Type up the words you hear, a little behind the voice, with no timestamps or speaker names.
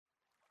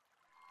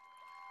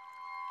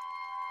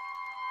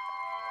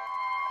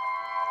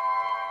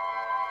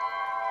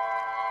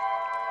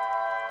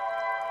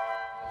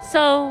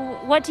So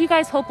what do you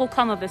guys hope will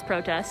come of this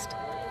protest?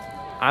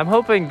 I'm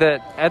hoping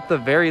that at the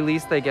very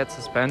least they get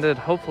suspended.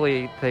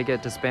 Hopefully they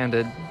get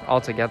disbanded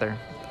altogether.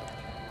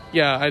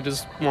 Yeah, I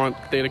just want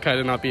Theta Chi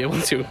to not be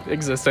able to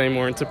exist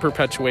anymore and to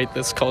perpetuate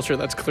this culture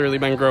that's clearly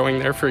been growing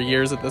there for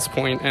years at this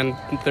point, and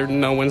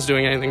no one's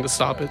doing anything to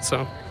stop it, so.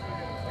 All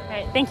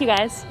right, thank you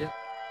guys. Yeah.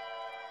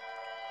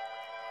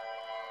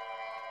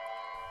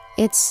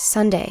 It's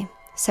Sunday,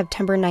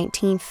 September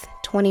 19th,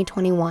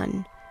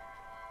 2021.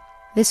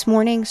 This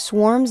morning,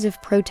 swarms of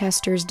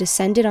protesters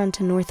descended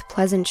onto North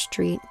Pleasant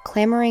Street,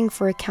 clamoring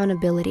for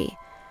accountability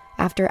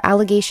after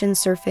allegations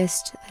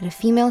surfaced that a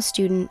female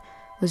student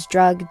was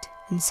drugged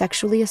and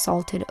sexually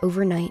assaulted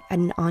overnight at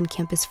an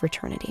on-campus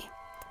fraternity.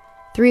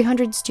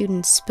 300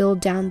 students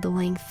spilled down the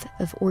length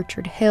of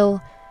Orchard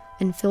Hill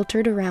and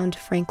filtered around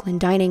Franklin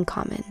Dining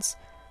Commons,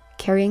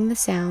 carrying the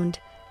sound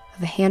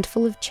of a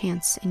handful of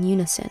chants in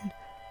unison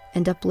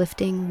and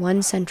uplifting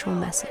one central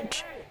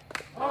message.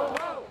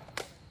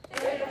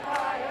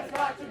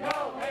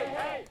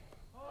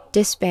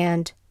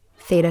 Disband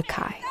Theta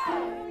Chi.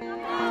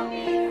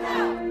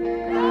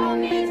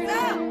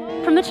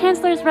 From the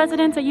Chancellor's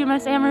residence at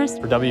UMass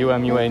Amherst. For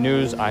WMUA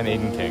News, I'm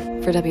Aiden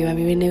King. For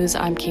WMUA News,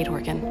 I'm Kate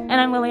Horgan. And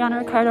I'm Liliana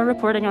Ricardo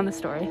reporting on the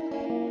story.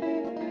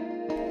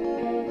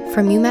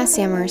 From UMass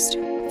Amherst,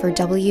 for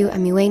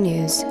WMUA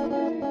News,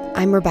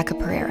 I'm Rebecca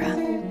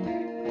Pereira.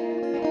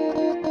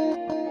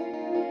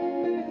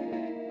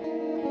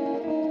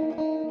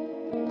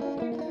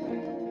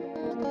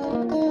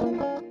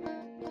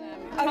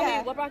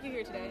 What brought you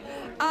here today?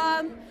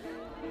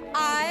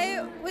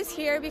 I was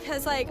here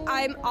because,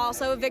 I'm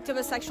also a victim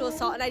of sexual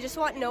assault, and I just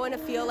want no one to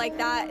feel like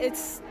that.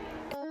 It's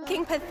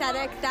fucking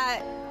pathetic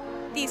that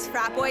these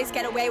frat boys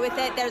get away with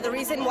it. They're the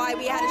reason why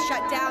we had to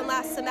shut down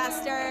last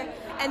semester,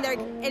 and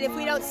if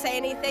we don't say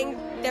anything,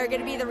 they're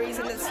going to be the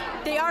reason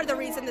they are the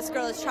reason this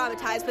girl is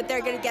traumatized, but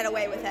they're going to get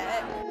away with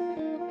it.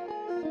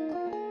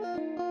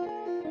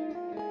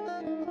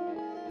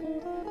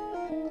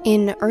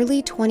 In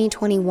early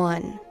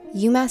 2021,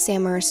 UMass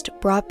Amherst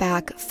brought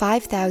back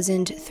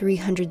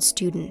 5,300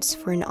 students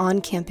for an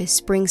on-campus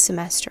spring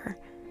semester,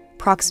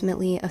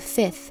 approximately a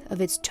fifth of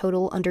its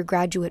total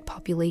undergraduate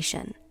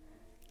population.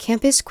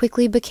 Campus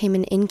quickly became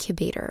an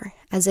incubator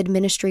as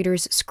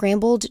administrators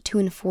scrambled to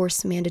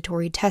enforce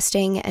mandatory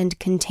testing and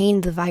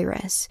contain the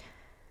virus.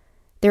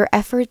 Their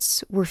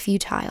efforts were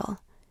futile.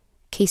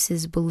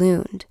 Cases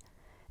ballooned,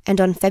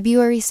 and on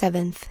February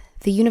 7th,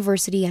 the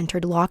university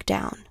entered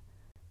lockdown.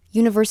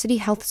 University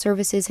Health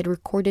Services had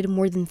recorded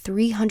more than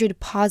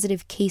 300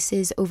 positive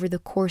cases over the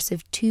course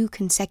of 2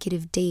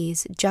 consecutive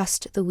days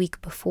just the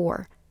week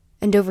before,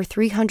 and over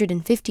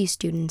 350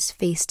 students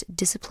faced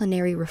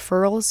disciplinary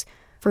referrals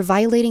for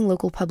violating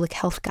local public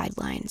health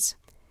guidelines.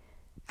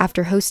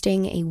 After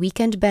hosting a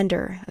weekend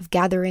bender of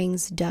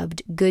gatherings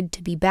dubbed Good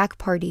to Be Back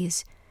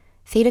parties,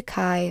 Theta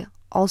Chi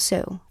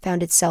also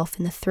found itself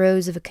in the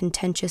throes of a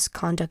contentious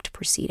conduct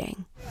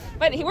proceeding.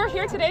 But we're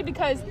here today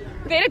because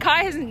Theta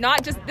Chi has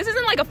not just, this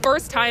isn't a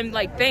first time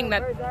thing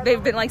that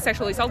they've been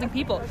sexually assaulting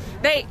people.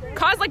 They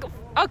caused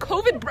a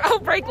COVID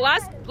outbreak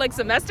last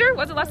semester.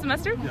 Was it last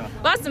semester? Yeah.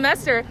 Last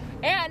semester.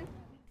 And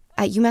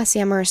at UMass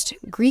Amherst,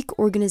 Greek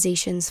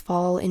organizations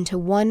fall into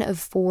one of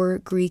 4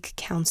 Greek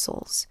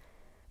councils.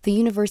 The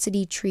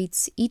university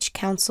treats each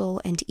council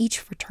and each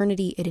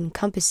fraternity it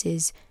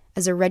encompasses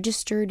as a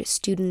registered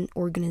student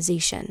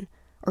organization,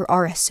 or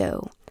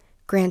RSO,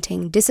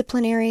 granting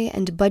disciplinary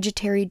and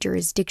budgetary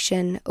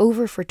jurisdiction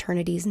over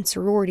fraternities and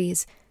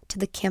sororities to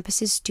the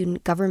campus's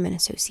Student Government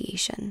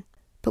Association.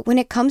 But when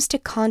it comes to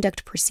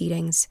conduct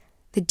proceedings,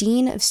 the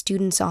Dean of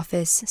Students'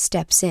 Office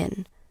steps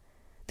in.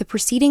 The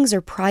proceedings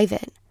are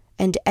private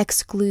and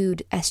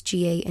exclude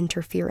SGA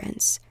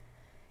interference.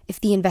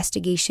 If the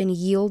investigation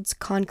yields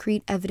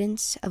concrete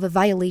evidence of a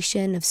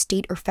violation of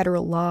state or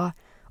federal law,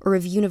 or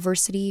of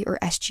university or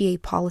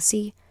SGA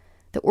policy,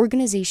 the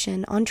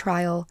organization on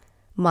trial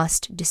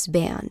must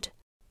disband.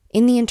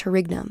 In the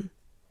interregnum,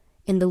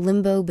 in the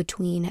limbo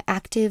between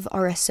active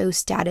RSO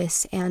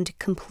status and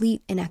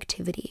complete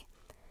inactivity,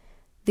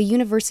 the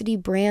university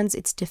brands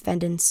its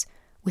defendants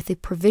with a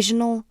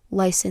provisional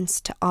license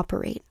to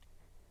operate,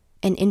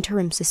 an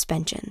interim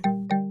suspension,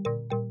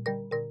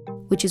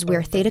 which is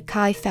where Theta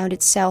Chi found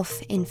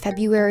itself in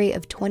February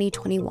of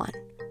 2021,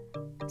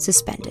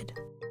 suspended.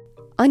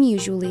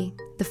 Unusually,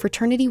 the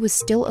fraternity was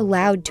still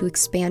allowed to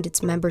expand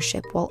its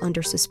membership while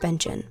under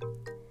suspension.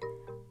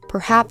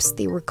 Perhaps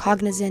they were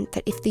cognizant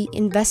that if the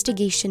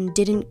investigation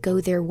didn't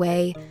go their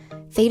way,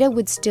 Theta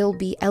would still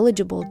be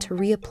eligible to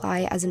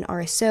reapply as an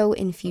RSO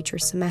in future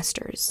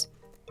semesters.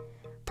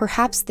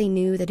 Perhaps they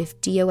knew that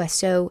if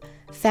DOSO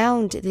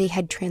found they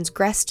had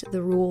transgressed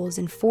the rules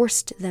and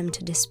forced them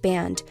to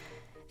disband,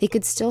 they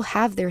could still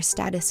have their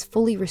status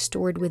fully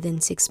restored within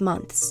 6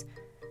 months.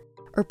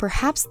 Or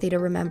perhaps Theta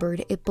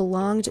remembered it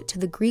belonged to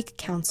the Greek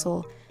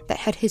council that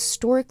had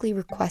historically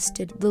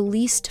requested the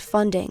least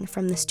funding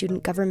from the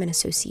Student Government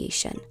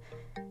Association,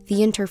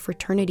 the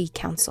Interfraternity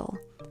Council.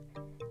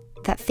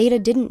 That Theta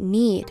didn't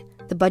need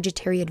the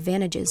budgetary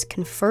advantages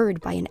conferred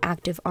by an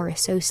active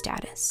RSO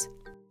status.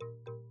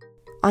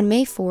 On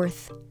May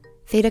 4th,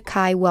 Theta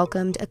Chi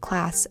welcomed a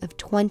class of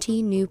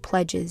 20 new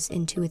pledges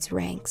into its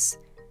ranks.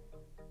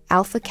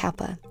 Alpha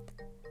Kappa,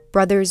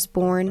 brothers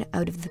born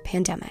out of the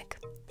pandemic.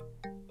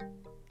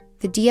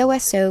 The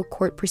DOSO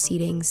court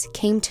proceedings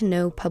came to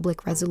no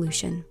public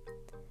resolution.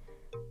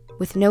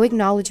 With no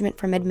acknowledgement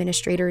from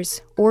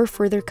administrators or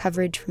further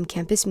coverage from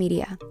campus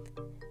media,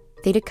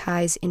 Theta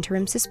Chi's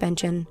interim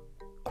suspension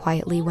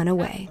quietly went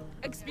away.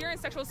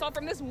 Experienced sexual assault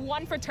from this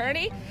one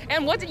fraternity,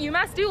 and what did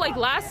UMass do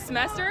last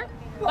semester?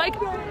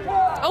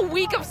 A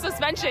week of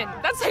suspension.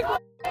 That's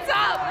what's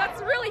up.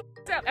 That's really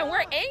up, and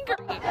we're angry.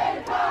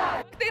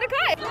 Theta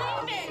Chi.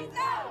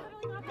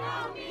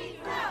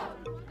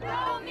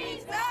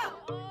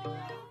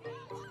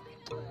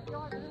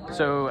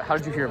 So, how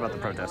did you hear about the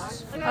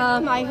protests?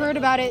 I heard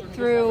about it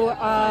through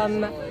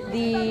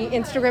the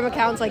Instagram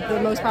accounts, like the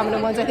most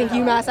prominent ones. I think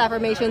UMass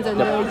Affirmations and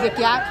Yik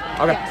Yak.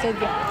 Okay.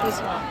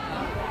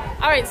 Yeah,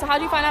 All right, so how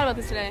did you find out about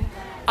this today?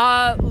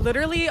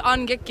 Literally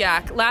on Yik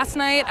Yak. Last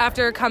night,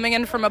 after coming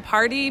in from a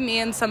party, me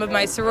and some of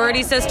my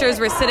sorority sisters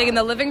were sitting in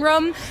the living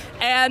room,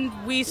 and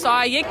we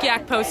saw a Yik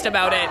Yak post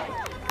about it.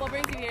 What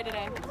brings you here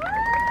today?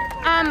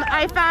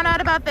 I found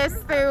out about this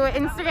through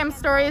Instagram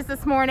stories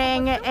this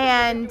morning,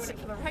 and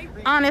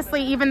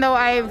honestly, even though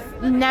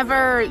I've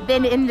never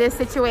been in this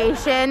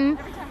situation,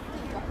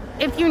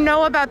 if you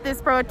know about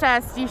this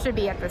protest, you should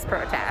be at this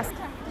protest.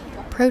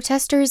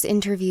 Protesters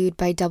interviewed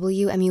by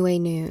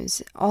WMUA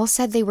News all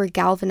said they were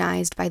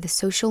galvanized by the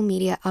social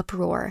media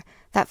uproar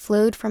that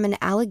flowed from an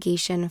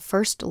allegation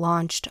first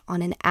launched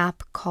on an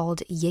app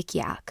called Yik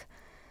Yak.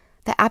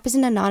 The app is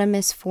an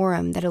anonymous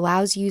forum that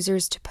allows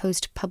users to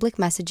post public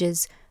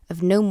messages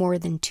of no more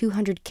than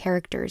 200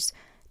 characters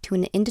to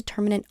an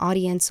indeterminate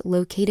audience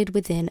located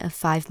within a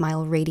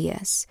 5-mile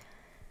radius.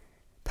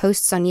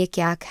 Posts on Yik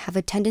Yak have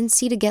a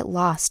tendency to get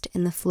lost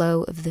in the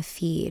flow of the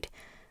feed,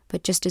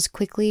 but just as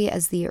quickly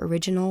as the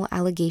original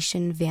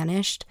allegation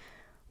vanished,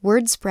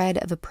 word spread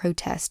of a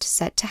protest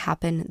set to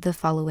happen the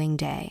following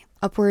day.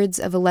 Upwards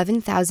of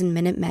 11,000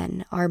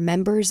 Minutemen are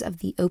members of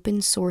the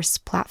open-source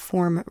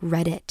platform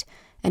Reddit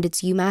and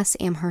its UMass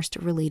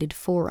Amherst-related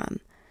forum,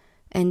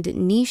 and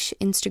niche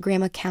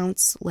Instagram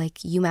accounts like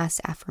UMass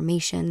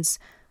Affirmations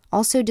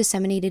also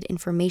disseminated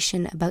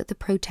information about the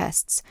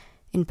protests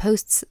in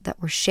posts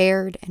that were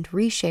shared and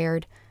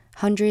reshared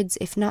hundreds,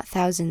 if not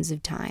thousands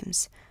of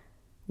times.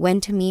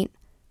 When to meet,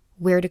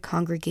 where to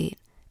congregate,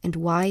 and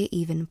why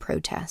even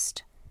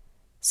protest.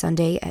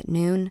 Sunday at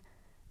noon,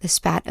 the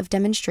spat of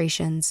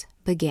demonstrations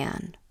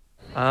began.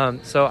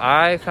 So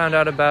I found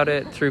out about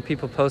it through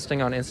people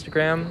posting on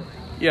Instagram.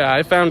 Yeah,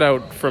 I found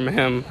out from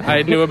him.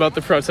 I knew about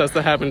the protest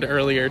that happened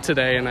earlier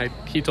today, and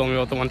he told me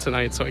about the one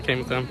tonight, so I came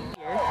with him.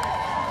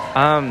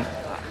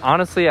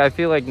 Honestly, I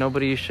feel like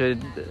nobody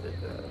should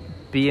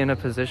be in a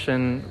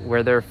position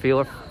where they're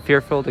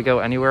fearful to go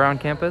anywhere on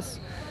campus.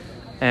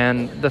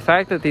 And the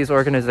fact that these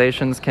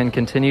organizations can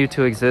continue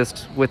to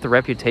exist with the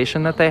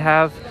reputation that they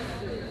have,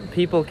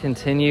 people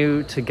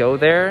continue to go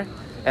there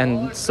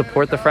and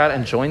support the frat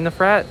and join the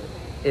frat,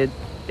 it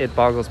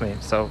boggles me.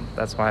 So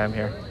that's why I'm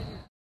here.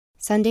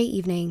 Sunday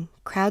evening,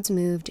 crowds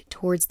moved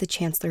towards the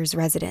chancellor's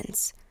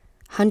residence.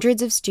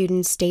 Hundreds of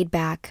students stayed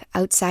back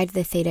outside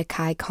the Theta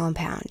Chi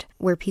compound,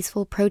 where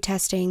peaceful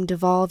protesting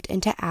devolved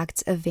into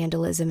acts of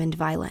vandalism and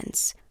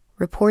violence.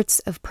 Reports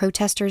of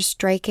protesters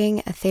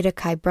striking a Theta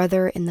Chi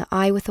brother in the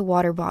eye with a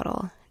water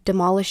bottle,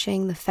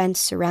 demolishing the fence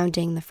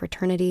surrounding the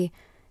fraternity,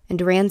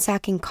 and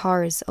ransacking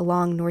cars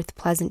along North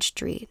Pleasant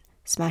Street,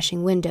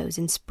 smashing windows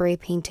and spray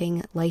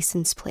painting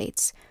license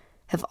plates,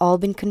 have all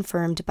been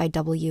confirmed by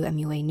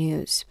WMUA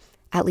News.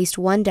 At least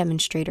one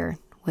demonstrator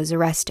was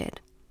arrested.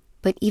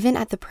 But even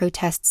at the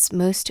protests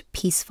most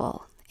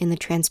peaceful, in the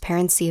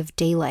transparency of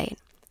daylight,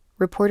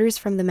 reporters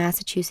from the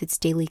Massachusetts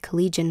Daily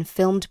Collegian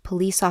filmed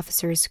police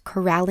officers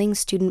corralling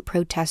student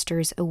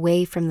protesters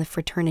away from the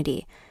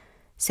fraternity,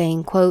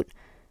 saying, quote,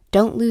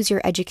 "Don't lose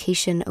your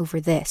education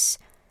over this.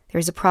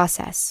 There's a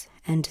process,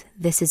 and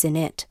this isn't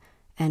it,"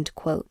 end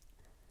quote.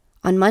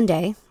 On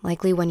Monday,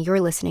 likely when you're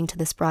listening to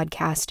this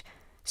broadcast,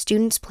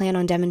 students plan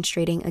on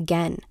demonstrating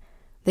again,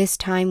 this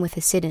time with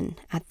a sit-in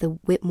at the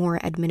Whitmore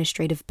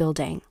Administrative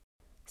Building.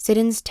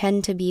 Sit-ins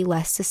tend to be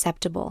less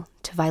susceptible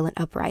to violent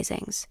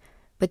uprisings,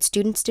 but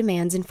students'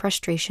 demands and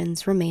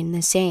frustrations remain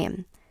the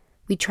same.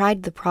 We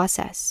tried the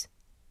process,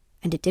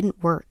 and it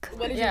didn't work.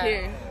 What did you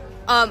hear?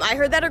 I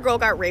heard that a girl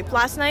got raped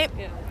last night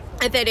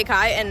at Theta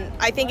Chi, and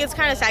I think it's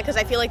kind of sad because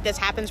I feel like this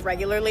happens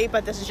regularly,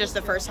 but this is just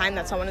the first time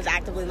that someone has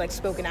actively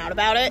spoken out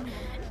about it.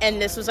 And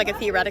this was a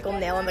theoretical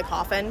nail in the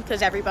coffin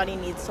because everybody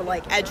needs to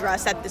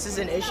address that this is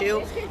an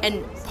issue.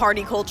 And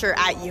party culture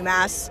at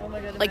UMass,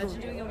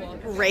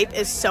 rape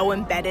is so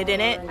embedded in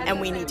it, and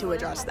we need to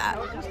address that.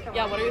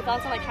 Yeah, what are your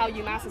thoughts on how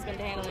UMass has been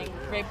handling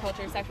rape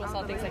culture, sexual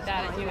assault, things like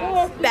that at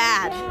UMass?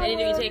 Bad. They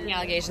need to be taking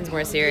allegations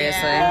more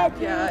seriously.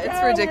 Yeah,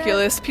 it's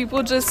ridiculous.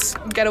 People just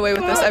get away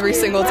with this every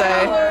single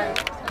day.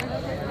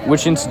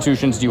 Which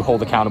institutions do you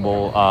hold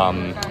accountable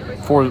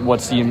for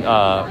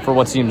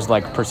what seems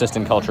like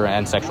persistent culture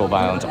and sexual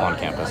violence on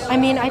campus? I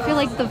mean, I feel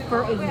like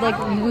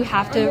we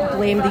have to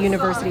blame the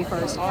university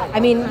first. I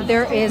mean,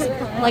 there is,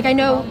 like, I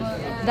know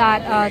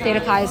that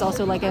Theta Chi is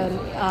also like a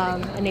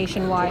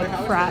nationwide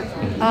frat,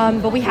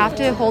 but we have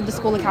to hold the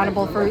school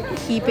accountable for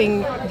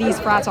keeping these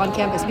frats on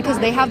campus because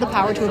they have the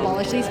power to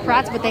abolish these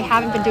frats, but they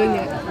haven't been doing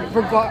it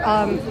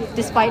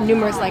despite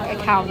numerous like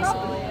accounts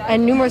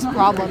and numerous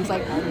problems.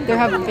 Like there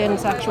have been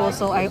sexual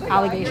assault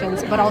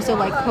allegations, but also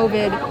like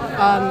COVID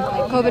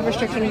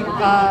restriction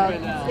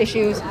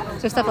issues,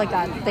 so stuff like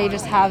that. They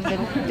just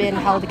haven't been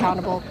held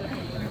accountable.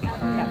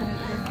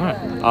 All right.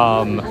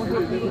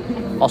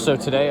 Also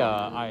today,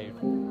 I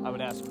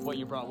would ask what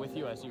you brought with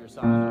you. I see your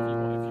sign.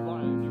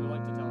 If you would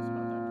like to tell us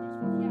about that,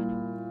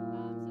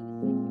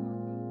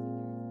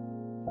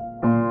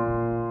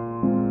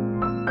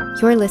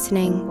 please. You're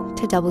listening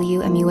to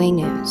WMUA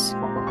News.